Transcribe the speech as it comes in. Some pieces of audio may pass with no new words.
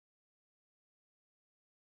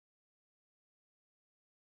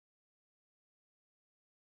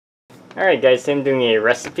Alright guys, so I'm doing a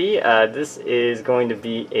recipe. This is going to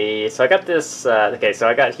be so I got this, okay, so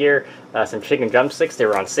I got here some chicken drumsticks. They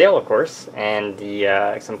were on sale, of course, and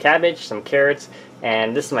some cabbage, some carrots,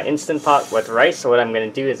 and this is my Instant Pot with rice. So what I'm going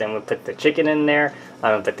to do is I'm going to put the chicken in there,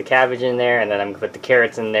 I'm going to put the cabbage in there, and then I'm going to put the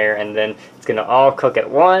carrots in there, and then it's going to all cook at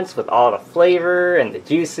once with all the flavor and the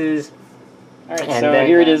juices. Alright, so then,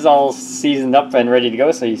 here it is all seasoned up and ready to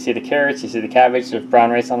go. So you see the carrots, you see the cabbage, there's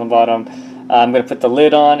brown rice on the bottom. I'm going to put the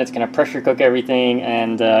lid on, it's going to pressure cook everything,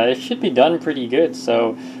 and it should be done pretty good.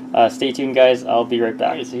 So stay tuned guys, I'll be right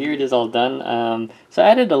back. Alright, so here it is all done. So I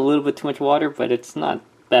added a little bit too much water, but it's not a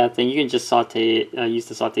bad thing. You can just saute, use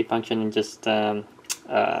the saute function and just evaporate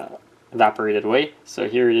it away. So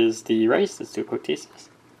here it is the rice. Let's do a quick taste test.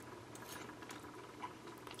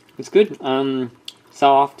 It's good,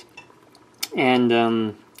 soft, and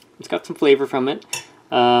it's got some flavor from it. If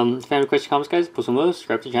you have any questions, comments guys, post them below,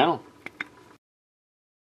 subscribe to the channel.